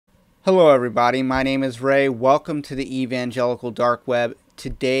Hello everybody, my name is Ray. Welcome to the Evangelical Dark Web.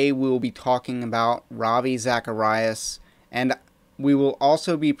 Today we will be talking about Ravi Zacharias, and we will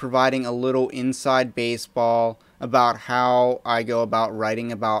also be providing a little inside baseball about how I go about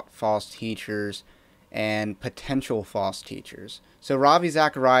writing about false teachers and potential false teachers. So Ravi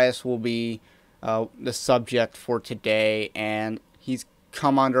Zacharias will be the subject for today, and he's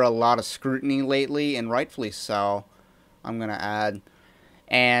come under a lot of scrutiny lately, and rightfully so, I'm going to add.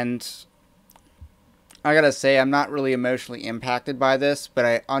 And I gotta say, I'm not really emotionally impacted by this, but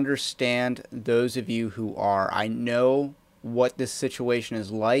I understand those of you who are. I know what this situation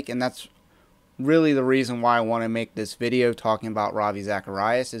is like, and that's really the reason why I want to make this video talking about Ravi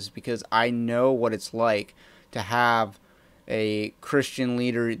Zacharias, is because I know what it's like to have a Christian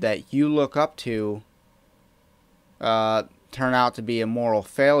leader that you look up to turn out to be a moral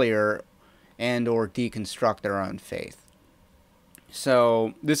failure and or deconstruct their own faith.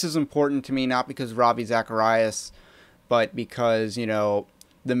 So this is important to me, not because of Ravi Zacharias, but because, the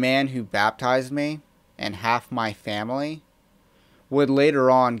man who baptized me and half my family would later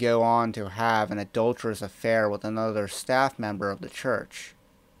on go on to have an adulterous affair with another staff member of the church.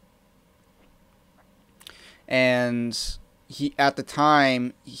 And at the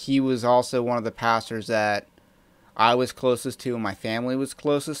time, he was also one of the pastors that I was closest to and my family was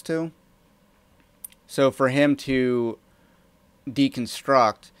closest to. So for him to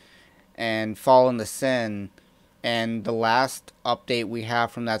deconstruct and fall into sin, and the last update we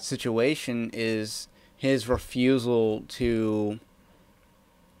have from that situation is his refusal to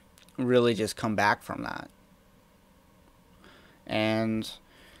really just come back from that. And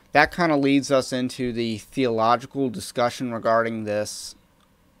that kind of leads us into the theological discussion regarding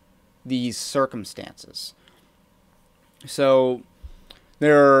these circumstances. So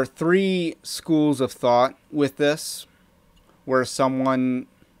there are three schools of thought with this, where someone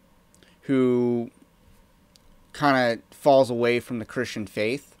who kind of falls away from the Christian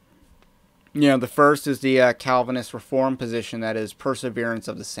faith. The first is the Calvinist Reformed position, that is perseverance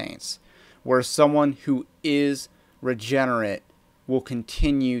of the saints, where someone who is regenerate will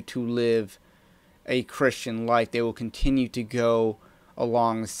continue to live a Christian life. They will continue to go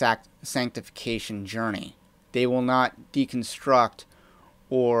along the sanctification journey. They will not deconstruct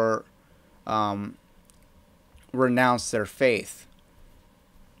or renounce their faith.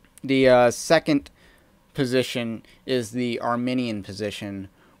 The second position is the Arminian position,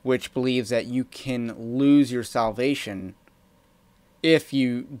 which believes that you can lose your salvation if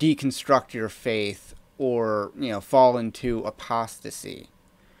you deconstruct your faith or fall into apostasy.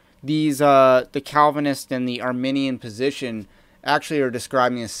 The Calvinist and the Arminian position actually are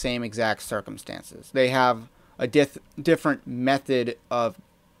describing the same exact circumstances. They have a different method of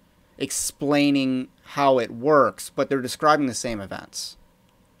explaining how it works, but they're describing the same events.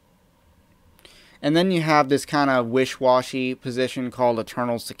 And then you have this kind of wish-washy position called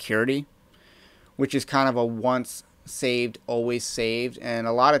eternal security, which is kind of a once saved, always saved. And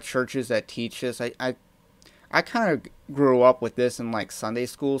a lot of churches that teach this, I kind of grew up with this in like Sunday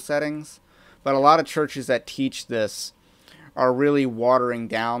school settings, but a lot of churches that teach this are really watering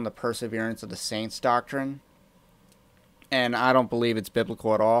down the perseverance of the saints doctrine. And I don't believe it's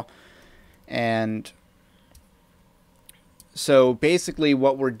biblical at all. And so basically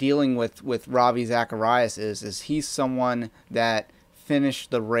what we're dealing with Ravi Zacharias is he's someone that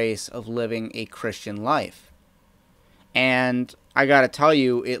finished the race of living a Christian life. And I gotta tell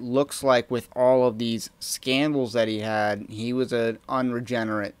you, it looks like with all of these scandals that he had, he was an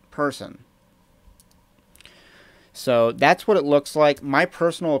unregenerate person. So that's what it looks like. My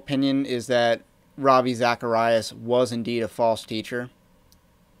personal opinion is that Ravi Zacharias was indeed a false teacher.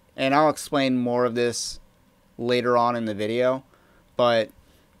 And I'll explain more of this later on in the video, but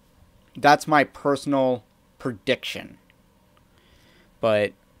that's my personal prediction.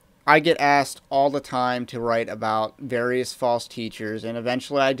 But I get asked all the time to write about various false teachers, and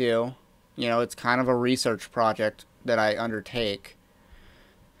eventually I do. It's kind of a research project that I undertake.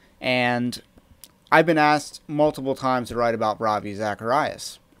 And I've been asked multiple times to write about Ravi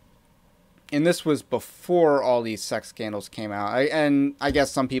Zacharias. And this was before all these sex scandals came out. And I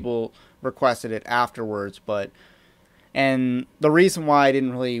guess some people requested it afterwards, and the reason why I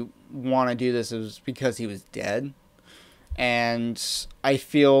didn't really want to do this is because he was dead. And I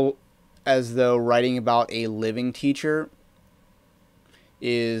feel as though writing about a living teacher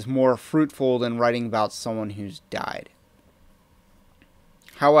is more fruitful than writing about someone who's died.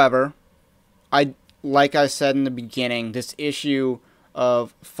 However, like I said in the beginning, this issue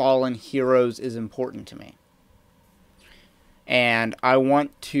of fallen heroes is important to me. And I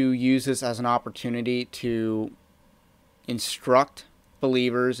want to use this as an opportunity to instruct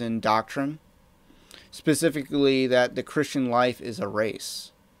believers in doctrine, specifically that the Christian life is a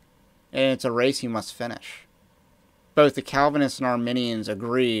race, and it's a race you must finish. Both the Calvinists and Arminians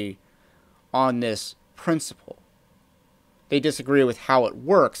agree on this principle. They disagree with how it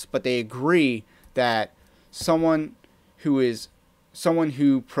works, but they agree that someone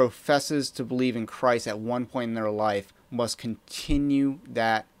who professes to believe in Christ at one point in their life must continue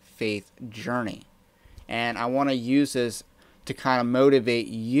that faith journey. And I want to use this to kind of motivate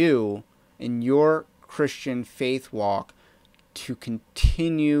you in your Christian faith walk to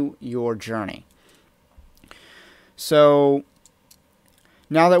continue your journey. So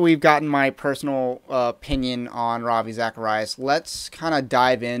now that we've gotten my personal opinion on Ravi Zacharias, let's kind of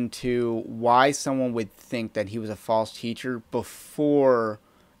dive into why someone would think that he was a false teacher before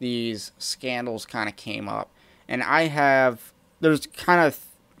these scandals kind of came up. And there's kind of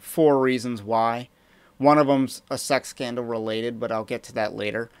 4 reasons why. One of them's a sex scandal related, but I'll get to that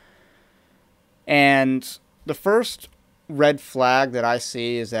later. And the first red flag that I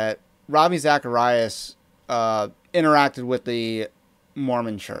see is that Ravi Zacharias interacted with the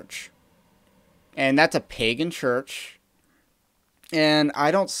Mormon church. And that's a pagan church. And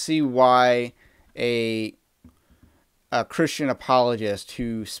I don't see why a Christian apologist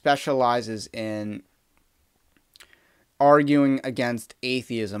who specializes in arguing against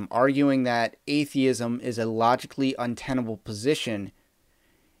atheism, arguing that atheism is a logically untenable position,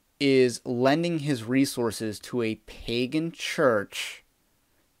 is lending his resources to a pagan church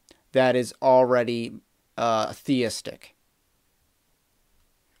that is already theistic.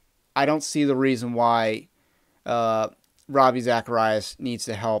 I don't see the reason why Ravi Zacharias needs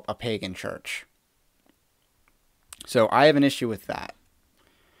to help a pagan church. So I have an issue with that.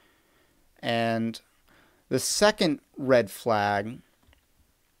 And the second red flag,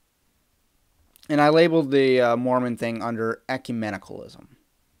 and I labeled the Mormon thing under ecumenicalism.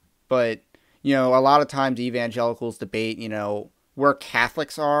 But, a lot of times evangelicals debate, where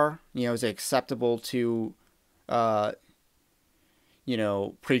Catholics are, is it acceptable to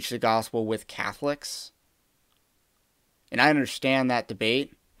preach the gospel with Catholics? And I understand that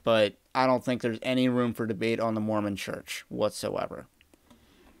debate, but I don't think there's any room for debate on the Mormon church whatsoever.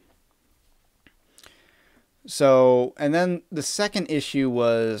 So, and then the second issue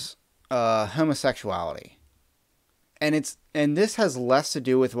was homosexuality. And this has less to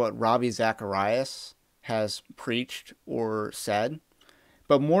do with what Ravi Zacharias has preached or said,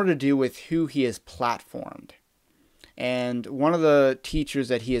 but more to do with who he has platformed. And one of the teachers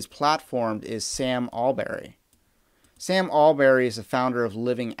that he has platformed is Sam Allberry. Sam Allberry is the founder of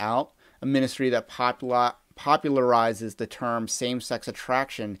Living Out, a ministry that popularizes the term same-sex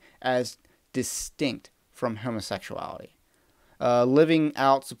attraction as distinct from homosexuality. Living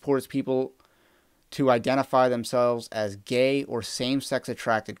Out supports people to identify themselves as gay or same-sex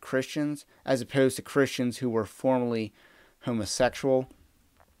attracted Christians, as opposed to Christians who were formerly homosexual.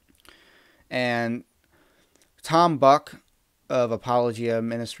 And Tom Buck of Apologia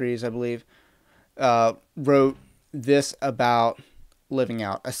Ministries, I believe, wrote this about Living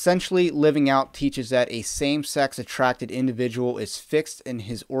Out. Essentially, Living Out teaches that a same-sex attracted individual is fixed in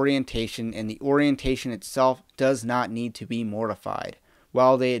his orientation, and the orientation itself does not need to be mortified.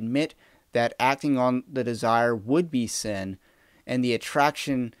 While they admit that acting on the desire would be sin, and the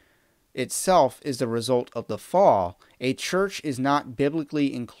attraction itself is the result of the fall, a church is not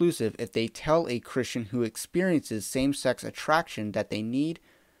biblically inclusive if they tell a Christian who experiences same-sex attraction that they need,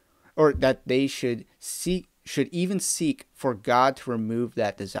 or that they should even seek for God to remove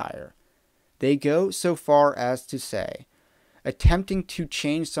that desire. They go so far as to say, attempting to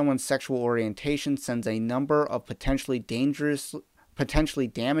change someone's sexual orientation sends a number of potentially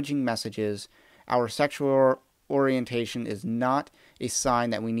damaging messages. Our sexual orientation is not a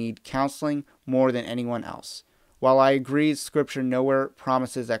sign that we need counseling more than anyone else. While I agree Scripture nowhere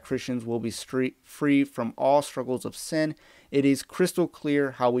promises that Christians will be free from all struggles of sin, it is crystal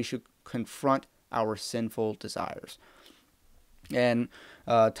clear how we should confront our sinful desires. And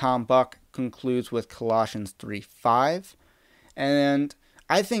Tom Buck concludes with Colossians 3:5. And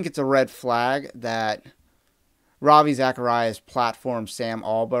I think it's a red flag that Ravi Zacharias platformed Sam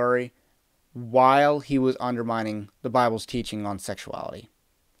Allberry while he was undermining the Bible's teaching on sexuality,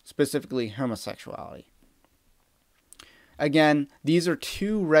 specifically homosexuality. Again, these are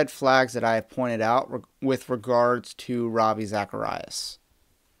 2 red flags that I have pointed out with regards to Ravi Zacharias.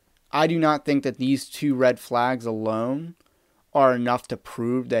 I do not think that these 2 red flags alone are enough to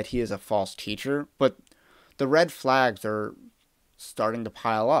prove that he is a false teacher, but the red flags are starting to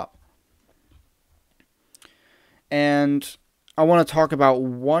pile up. And I want to talk about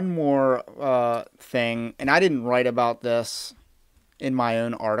one more thing, and I didn't write about this in my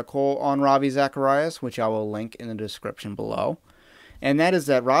own article on Ravi Zacharias, which I will link in the description below. And that is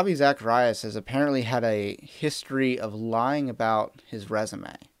that Ravi Zacharias has apparently had a history of lying about his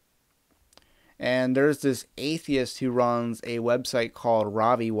resume. And there's this atheist who runs a website called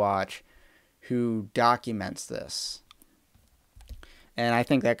Ravi Watch who documents this. And I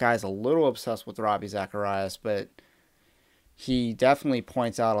think that guy's a little obsessed with Ravi Zacharias, but he definitely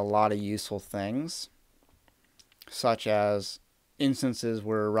points out a lot of useful things, such as instances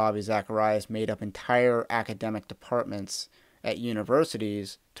where Ravi Zacharias made up entire academic departments at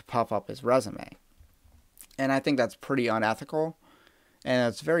universities to puff up his resume. And I think that's pretty unethical, and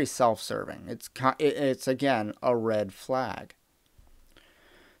it's very self-serving. It's again, a red flag.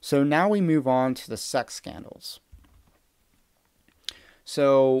 So now we move on to the sex scandals.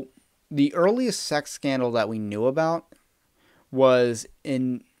 So the earliest sex scandal that we knew about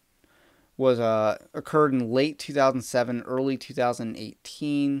occurred in late 2007, early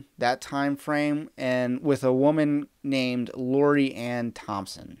 2018, that time frame, and with a woman named Lori Ann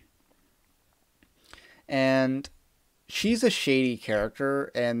Thompson. And she's a shady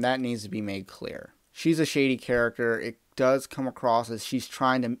character, and that needs to be made clear. She's a shady character. It does come across as she's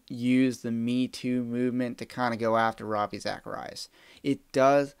trying to use the Me Too movement to kind of go after Ravi Zacharias. It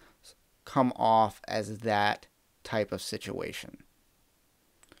does come off as that type of situation.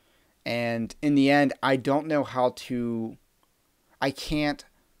 And in the end, I don't know how to... I can't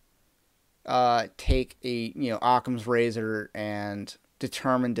take a, Occam's razor and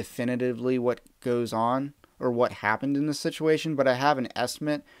determine definitively what goes on or what happened in this situation, but I have an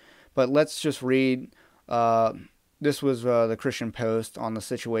estimate. But let's just read... This was the Christian Post on the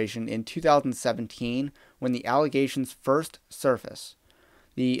situation in 2017 when the allegations first surfaced.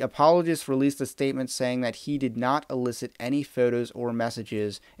 The apologist released a statement saying that he did not elicit any photos or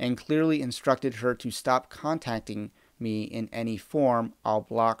messages and clearly instructed her to stop contacting me in any form. I'll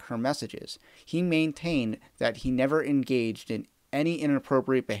block her messages. He maintained that he never engaged in any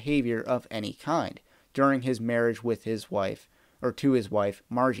inappropriate behavior of any kind during his marriage with his wife, or to his wife,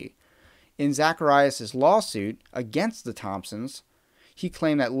 Margie. In Zacharias' lawsuit against the Thompsons, he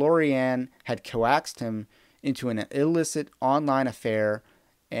claimed that Lori Ann had coaxed him into an illicit online affair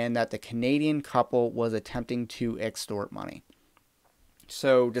and that the Canadian couple was attempting to extort money.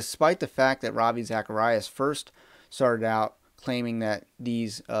 So despite the fact that Ravi Zacharias first started out claiming that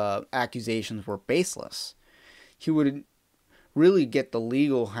these accusations were baseless, he would really get the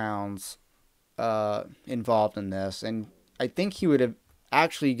legal hounds involved in this, and I think he would have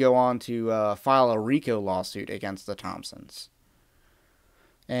actually go on to file a RICO lawsuit against the Thompsons.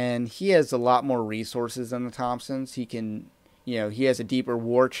 And he has a lot more resources than the Thompsons. He can, he has a deeper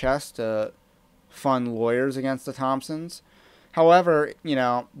war chest to fund lawyers against the Thompsons. However,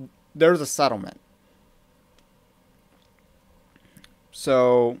 there's a settlement.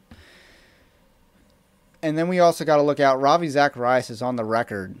 So, and then we also got to look out, Ravi Zacharias is on the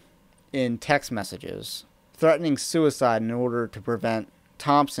record in text messages threatening suicide in order to prevent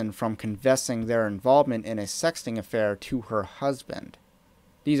Thompson from confessing their involvement in a sexting affair to her husband.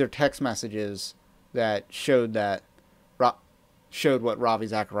 These are text messages that showed what Ravi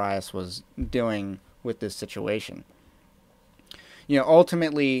Zacharias was doing with this situation.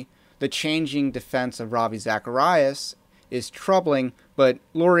 Ultimately, the changing defense of Ravi Zacharias is troubling, but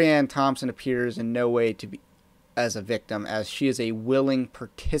Lori Ann Thompson appears in no way to be as a victim, as she is a willing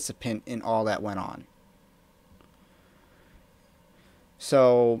participant in all that went on.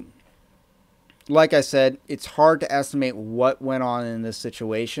 So, like I said, it's hard to estimate what went on in this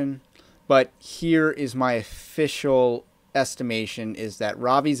situation, but here is my official estimation, is that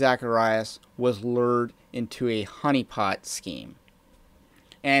Ravi Zacharias was lured into a honeypot scheme.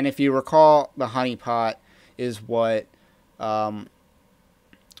 And if you recall, the honeypot is what the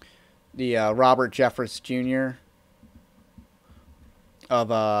Robert Jeffress Jr.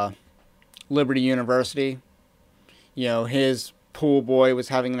 of Liberty University, his pool boy was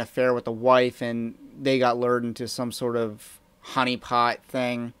having an affair with a wife, and they got lured into some sort of honeypot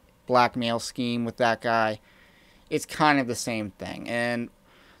thing, blackmail scheme with that guy. It's kind of the same thing. And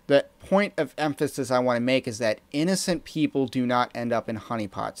the point of emphasis I want to make is that innocent people do not end up in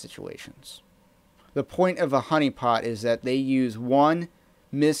honeypot situations. The point of a honeypot is that they use one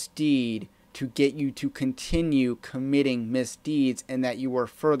misdeed to get you to continue committing misdeeds, and that you are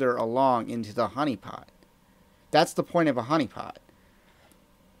further along into the honeypot. That's the point of a honeypot.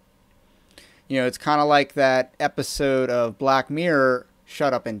 It's kind of like that episode of Black Mirror,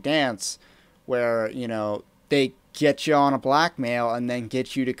 Shut Up and Dance, where, they get you on a blackmail and then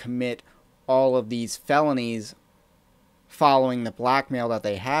get you to commit all of these felonies following the blackmail that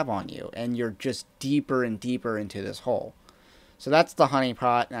they have on you. And you're just deeper and deeper into this hole. So that's the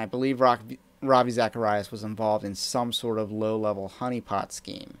honeypot, and I believe Ravi Zacharias was involved in some sort of low-level honeypot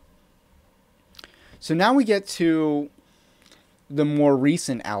scheme. So now we get to the more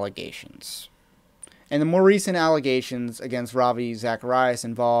recent allegations. And the more recent allegations against Ravi Zacharias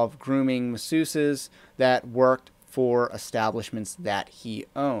involve grooming masseuses that worked for establishments that he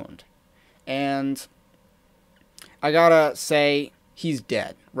owned. And I gotta say, he's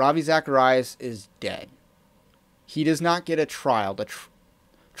dead. Ravi Zacharias is dead. He does not get a trial. The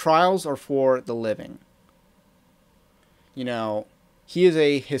trials are for the living. You know, he is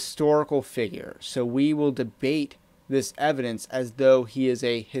a historical figure, so we will debate this evidence as though he is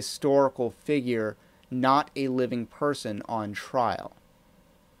a historical figure, not a living person on trial.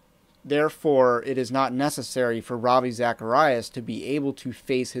 Therefore, it is not necessary for Ravi Zacharias to be able to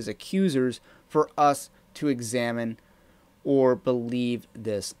face his accusers for us to examine or believe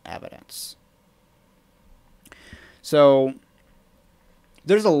this evidence. So,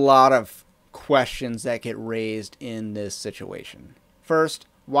 there's a lot of questions that get raised in this situation. First,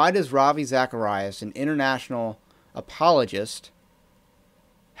 why does Ravi Zacharias, an international apologist,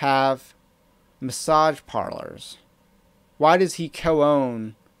 have massage parlors? Why does he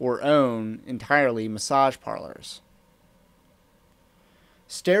co-own or own entirely massage parlors?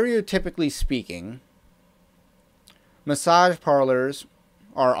 Stereotypically speaking, massage parlors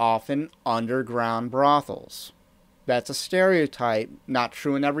are often underground brothels. That's a stereotype, not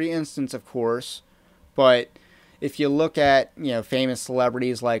true in every instance, of course, but if you look at, famous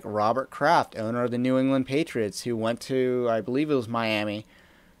celebrities like Robert Kraft, owner of the New England Patriots, who went to, I believe it was Miami,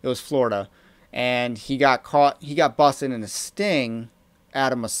 it was Florida, and he got busted in a sting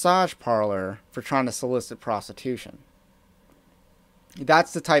at a massage parlor for trying to solicit prostitution.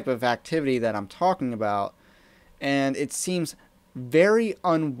 That's the type of activity that I'm talking about, and it seems very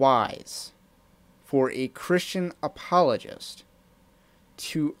unwise for a Christian apologist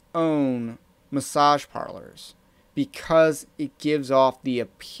to own massage parlors because it gives off the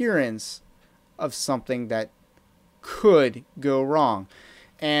appearance of something that could go wrong.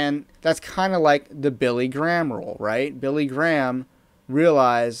 And that's kind of like the Billy Graham rule, right? Billy Graham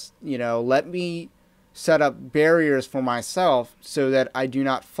realized, let me set up barriers for myself so that I do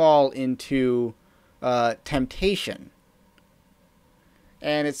not fall into temptation.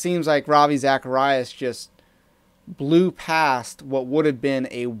 And it seems like Ravi Zacharias just blew past what would have been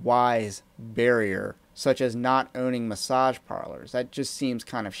a wise barrier, such as not owning massage parlors. That just seems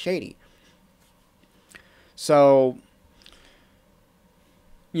kind of shady. So,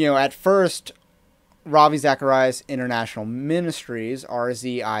 at first, Ravi Zacharias International Ministries,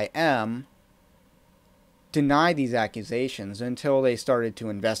 RZIM, denied these accusations until they started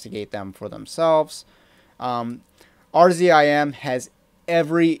to investigate them for themselves. RZIM has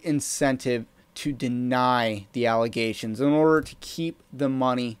every incentive to deny the allegations in order to keep the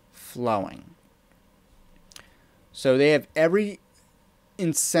money flowing. So they have every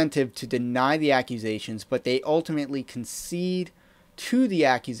incentive to deny the accusations, but they ultimately concede to the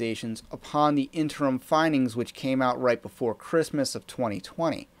accusations upon the interim findings which came out right before Christmas of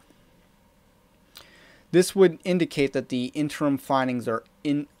 2020. This would indicate that the interim findings are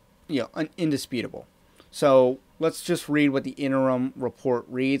indisputable. So let's just read what the interim report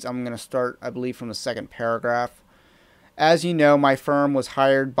reads. I'm going to start, I believe, from the second paragraph. As you know, my firm was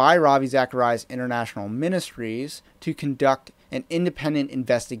hired by Ravi Zacharias International Ministries to conduct an independent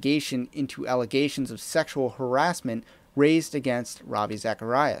investigation into allegations of sexual harassment raised against Ravi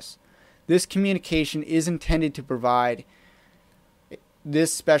Zacharias. This communication is intended to provide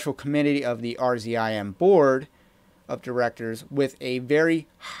this special committee of the RZIM board of directors with a very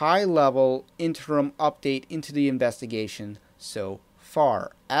high-level interim update into the investigation so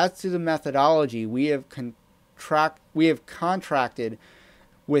far. As to the methodology, we have contracted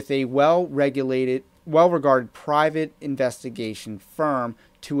with a well-regulated, well-regarded private investigation firm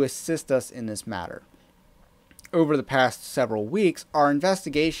to assist us in this matter. Over the past several weeks, our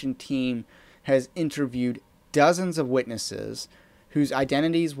investigation team has interviewed dozens of witnesses whose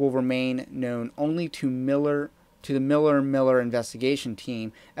identities will remain known only to the Miller investigation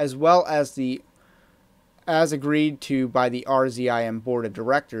team, as well as as agreed to by the RZIM board of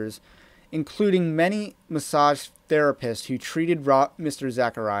directors, including many massage therapists who treated Mr.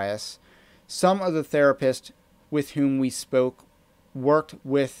 Zacharias. Some of the therapists with whom we spoke worked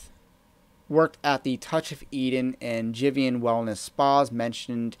at the Touch of Eden and Jivian Wellness Spas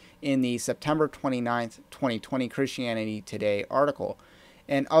mentioned in the September 29th, 2020 Christianity Today article,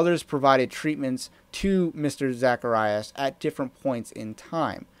 and others provided treatments to Mr. Zacharias at different points in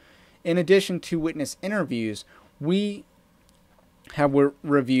time. In addition to witness interviews, we have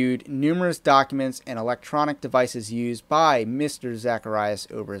reviewed numerous documents and electronic devices used by Mr. Zacharias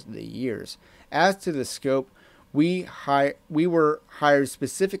over the years. As to the scope, we were hired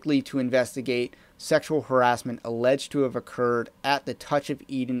specifically to investigate sexual harassment alleged to have occurred at the Touch of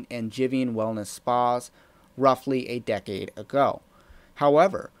Eden and Jivian Wellness Spas roughly a decade ago.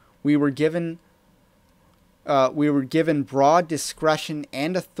 However, we were given broad discretion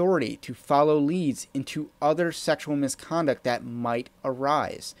and authority to follow leads into other sexual misconduct that might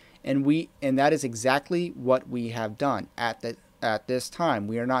arise, and that is exactly what we have done at this time.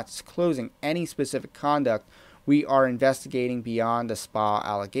 We are not disclosing any specific conduct. We are investigating beyond the spa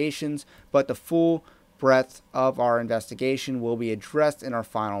allegations, but the full breadth of our investigation will be addressed in our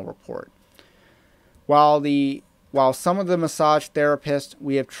final report. While some of the massage therapists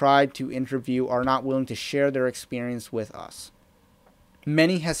we have tried to interview are not willing to share their experience with us,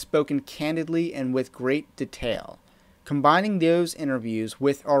 many have spoken candidly and with great detail. Combining those interviews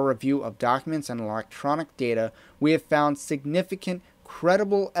with our review of documents and electronic data, we have found significant,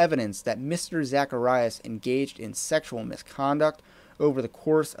 credible evidence that Mr. Zacharias engaged in sexual misconduct over the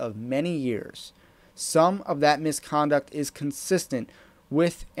course of many years. Some of that misconduct is consistent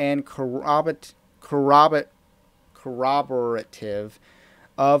with and corroborative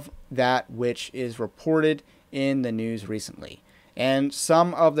of that which is reported in the news recently. And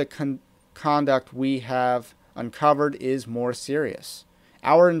some of the conduct we have uncovered is more serious.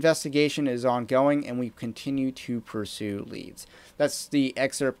 Our investigation is ongoing and we continue to pursue leads. That's the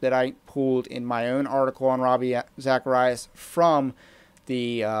excerpt that I pulled in my own article on Ravi Zacharias from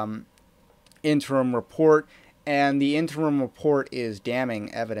the interim report. And the interim report is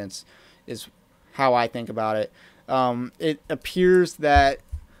damning evidence, is how I think about it. It appears that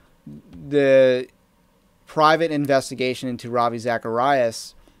the private investigation into Ravi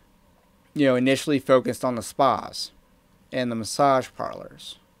Zacharias, initially focused on the spas and the massage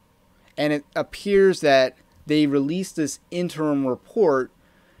parlors. And it appears that they released this interim report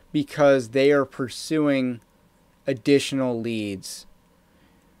because they are pursuing additional leads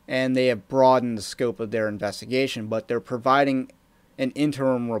and they have broadened the scope of their investigation, but they're providing an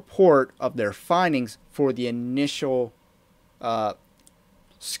interim report of their findings for the initial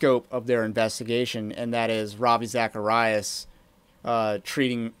scope of their investigation, and that is Ravi Zacharias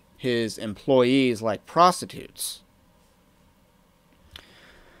treating his employees like prostitutes.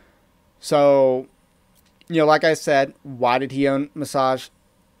 So, like I said, why did he own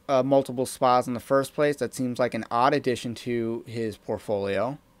multiple spas in the first place? That seems like an odd addition to his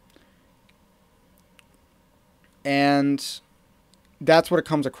portfolio. And that's what it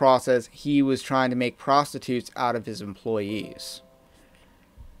comes across as. He was trying to make prostitutes out of his employees.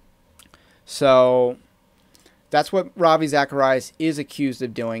 So that's what Ravi Zacharias is accused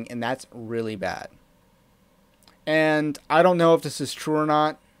of doing, and that's really bad. And I don't know if this is true or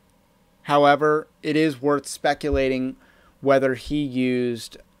not. However, it is worth speculating whether he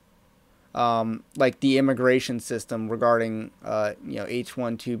used like the immigration system regarding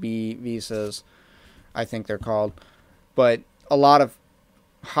H-1B visas, I think they're called. But a lot of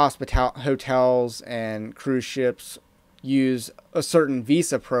hotels and cruise ships use a certain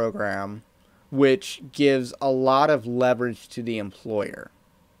visa program which gives a lot of leverage to the employer.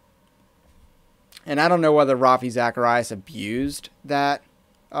 And I don't know whether Ravi Zacharias abused that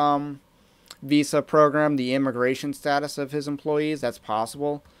visa program, the immigration status of his employees. That's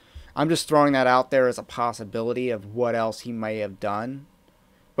possible. I'm just throwing that out there as a possibility of what else he may have done.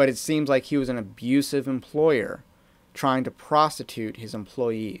 But it seems like he was an abusive employer trying to prostitute his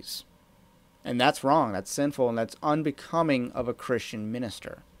employees. And that's wrong, that's sinful, and that's unbecoming of a Christian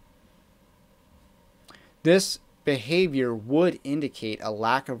minister. This behavior would indicate a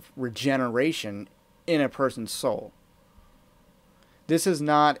lack of regeneration in a person's soul. This is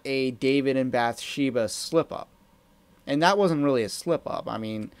not a David and Bathsheba slip-up. And that wasn't really a slip-up. I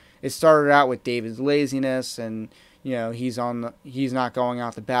mean, it started out with David's laziness, and he's not going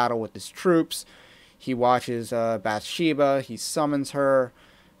out to battle with his troops. He watches Bathsheba, he summons her,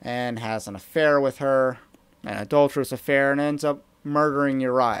 and has an affair with her, an adulterous affair, and ends up murdering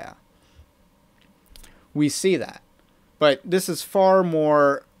Uriah. We see that. But this is far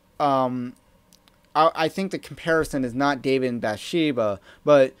more, I think the comparison is not David and Bathsheba,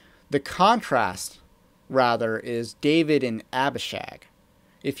 but the contrast, rather, is David and Abishag.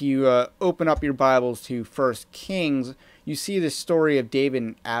 If you open up your Bibles to 1 Kings, you see the story of David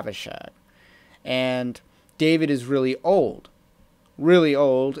and Abishag. And David is really old,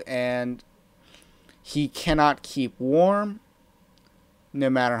 and he cannot keep warm, no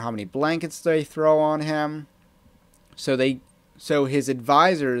matter how many blankets they throw on him. So his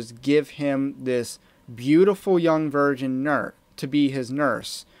advisors give him this beautiful young virgin to be his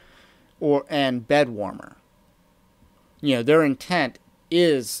nurse and bed warmer. Their intent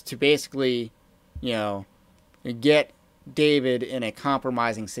is to basically, get David in a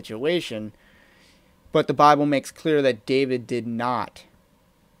compromising situation. But the Bible makes clear that David did not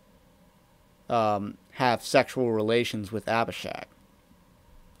have sexual relations with Abishag.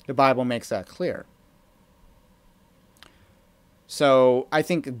 The Bible makes that clear. So I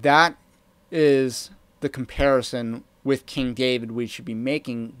think that is the comparison with King David we should be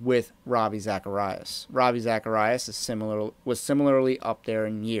making with Ravi Zacharias. Ravi Zacharias was similarly up there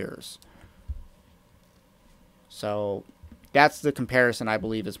in years. So that's the comparison I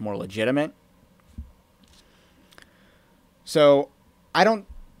believe is more legitimate. So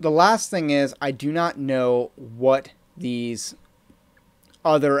the last thing is, I do not know what these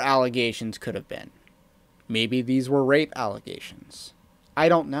other allegations could have been. Maybe these were rape allegations. I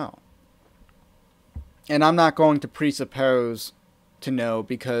don't know. And I'm not going to presuppose to know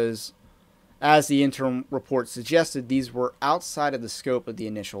because, as the interim report suggested, these were outside of the scope of the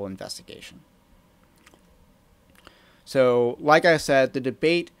initial investigation. So, like I said, the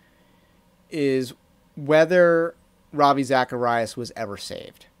debate is whether Ravi Zacharias was ever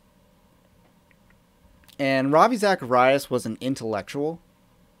saved. And Ravi Zacharias was an intellectual,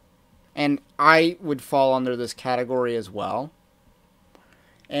 and I would fall under this category as well.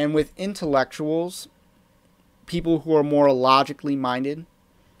 And with intellectuals, people who are more logically minded,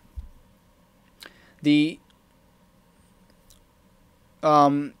 you are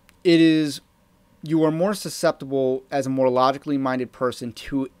more susceptible as a more logically minded person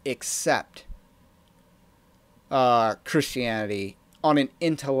to accept Christianity on an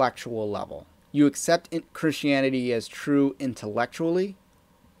intellectual level. You accept Christianity as true intellectually,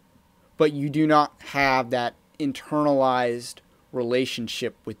 but you do not have that internalized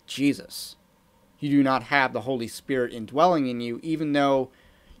relationship with Jesus. You do not have the Holy Spirit indwelling in you, even though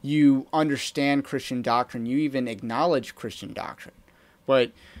you understand Christian doctrine, you even acknowledge Christian doctrine.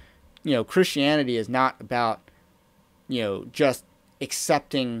 But, Christianity is not about, just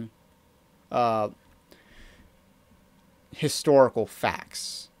accepting historical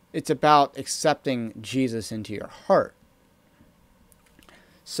facts. It's about accepting Jesus into your heart.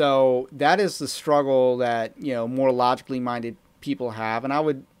 So that is the struggle that, more logically minded people have. And I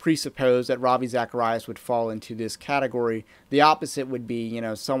would presuppose that Ravi Zacharias would fall into this category. The opposite would be,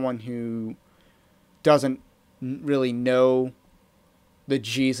 someone who doesn't really know the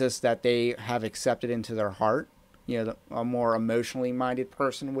Jesus that they have accepted into their heart. A more emotionally minded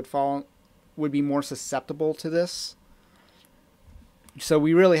person would be more susceptible to this. So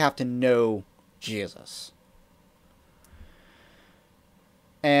we really have to know Jesus.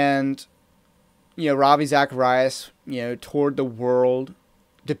 And, Ravi Zacharias, toured the world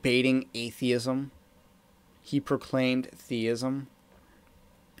debating atheism. He proclaimed theism.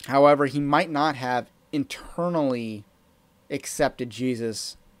 However, he might not have internally accepted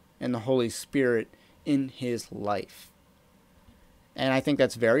Jesus and the Holy Spirit in his life. And I think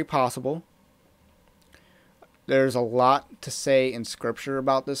that's very possible. There's a lot to say in Scripture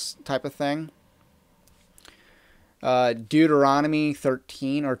about this type of thing. Deuteronomy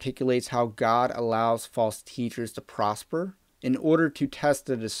 13 articulates how God allows false teachers to prosper in order to test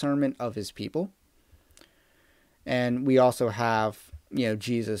the discernment of his people. And we also have,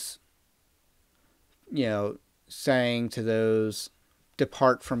 Jesus, saying to those,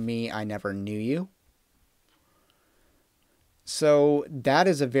 "Depart from me, I never knew you." So that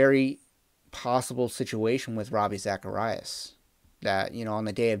is a very possible situation with Ravi Zacharias. That, on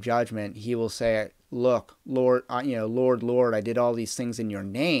the day of judgment, he will say, "Look, Lord, Lord, I did all these things in your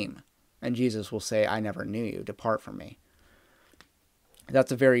name." And Jesus will say, "I never knew you. Depart from me."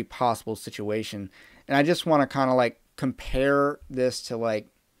 That's a very possible situation. And I just want to kind of compare this to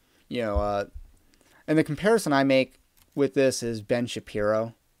and the comparison I make with this is Ben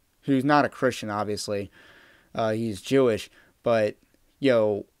Shapiro, who's not a Christian, obviously. He's Jewish, but,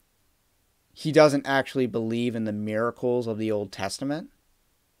 he doesn't actually believe in the miracles of the Old Testament.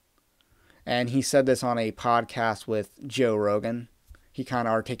 And he said this on a podcast with Joe Rogan. He kind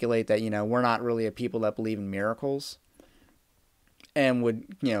of articulate that, we're not really a people that believe in miracles. And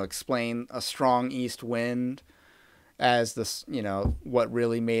would, explain a strong east wind as this, what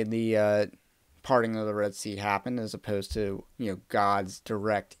really made the parting of the Red Sea happen, as opposed to, God's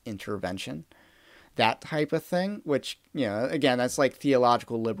direct intervention. That type of thing, which, again, that's like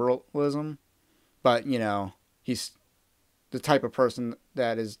theological liberalism. But, he's the type of person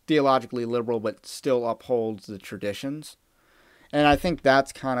that is theologically liberal but still upholds the traditions. And I think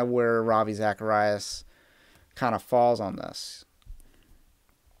that's kind of where Ravi Zacharias kind of falls on this.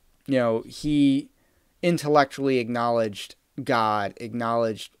 He intellectually acknowledged God,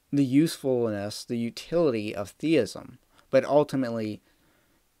 acknowledged the usefulness, the utility of theism, but ultimately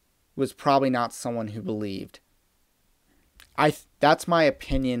was probably not someone who believed. That's my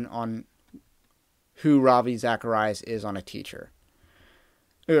opinion on who Ravi Zacharias is on a teacher,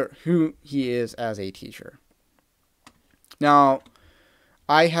 or who he is as a teacher. Now,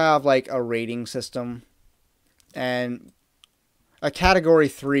 I have like a rating system, and a category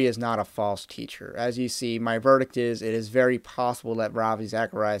 3 is not a false teacher. As you see, my verdict is it is very possible that Ravi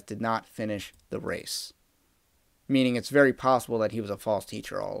Zacharias did not finish the race. Meaning it's very possible that he was a false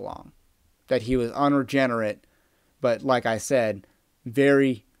teacher all along. That he was unregenerate, but like I said,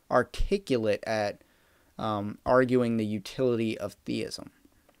 very articulate at arguing the utility of theism.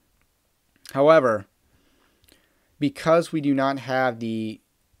 However, because we do not have the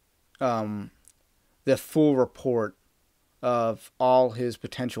full report of all his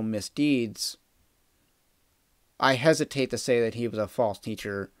potential misdeeds, I hesitate to say that he was a false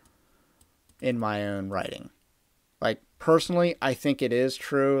teacher in my own writing. Like, personally, I think it is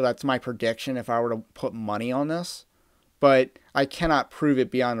true. That's my prediction if I were to put money on this. But I cannot prove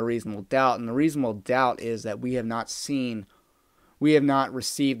it beyond a reasonable doubt. And the reasonable doubt is that we have not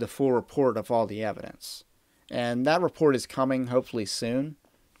received the full report of all the evidence. And that report is coming hopefully soon.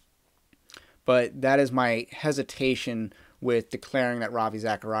 But that is my hesitation with declaring that Ravi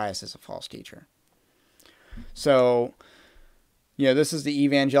Zacharias is a false teacher. So, this is the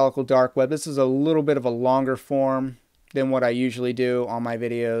Evangelical Dark Web. This is a little bit of a longer form than what I usually do on my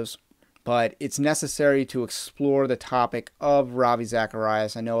videos, but it's necessary to explore the topic of Ravi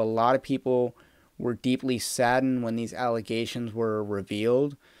Zacharias. I know a lot of people were deeply saddened when these allegations were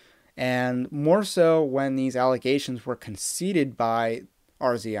revealed, and more so when these allegations were conceded by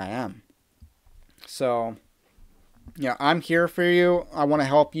RZIM. So, I'm here for you. I want to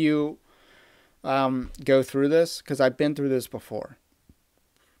help you go through this because I've been through this before.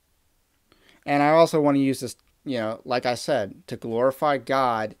 And I also want to use this, like I said, to glorify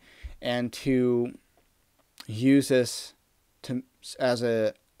God and to use this as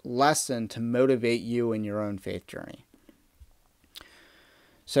a lesson to motivate you in your own faith journey.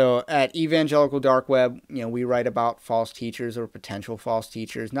 So at Evangelical Dark Web, we write about false teachers or potential false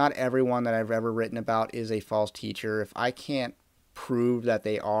teachers. Not everyone that I've ever written about is a false teacher. If I can't prove that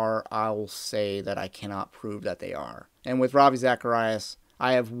they are, I will say that I cannot prove that they are. And with Ravi Zacharias,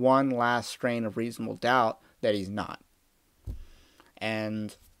 I have one last strain of reasonable doubt that he's not.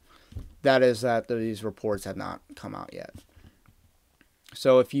 And that is that these reports have not come out yet.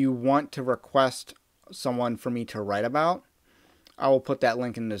 So if you want to request someone for me to write about, I will put that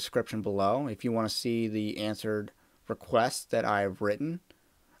link in the description below. If you want to see the answered requests that I've written,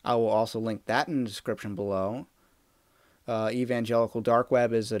 I will also link that in the description below. Evangelical Dark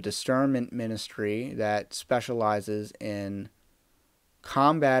Web is a discernment ministry that specializes in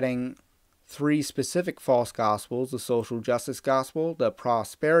combating 3 specific false gospels: the social justice gospel, the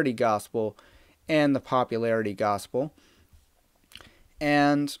prosperity gospel, and the popularity gospel.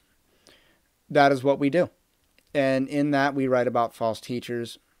 And that is what we do. And in that, we write about false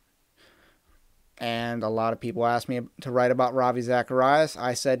teachers. And a lot of people asked me to write about Ravi Zacharias.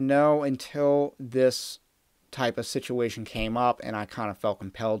 I said no until this type of situation came up, and I kind of felt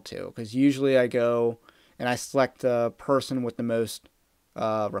compelled to. Because usually I go and I select the person with the most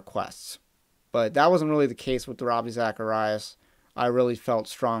requests. But that wasn't really the case with the Ravi Zacharias. I really felt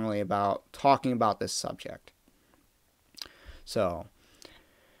strongly about talking about this subject. So,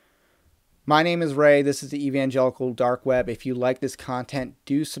 my name is Ray. This is the Evangelical Dark Web. If you like this content,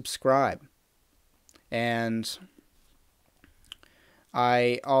 do subscribe. And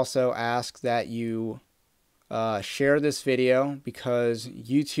I also ask that you share this video, because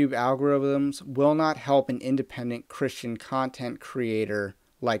YouTube algorithms will not help an independent Christian content creator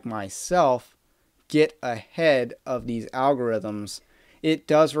like myself get ahead of these algorithms. It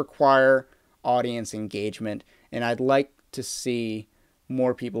does require audience engagement, and I'd like to see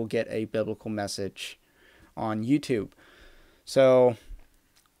more people get a biblical message on YouTube. So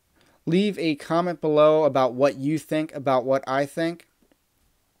leave a comment below about what you think about what I think,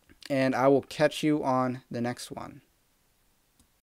 and I will catch you on the next one.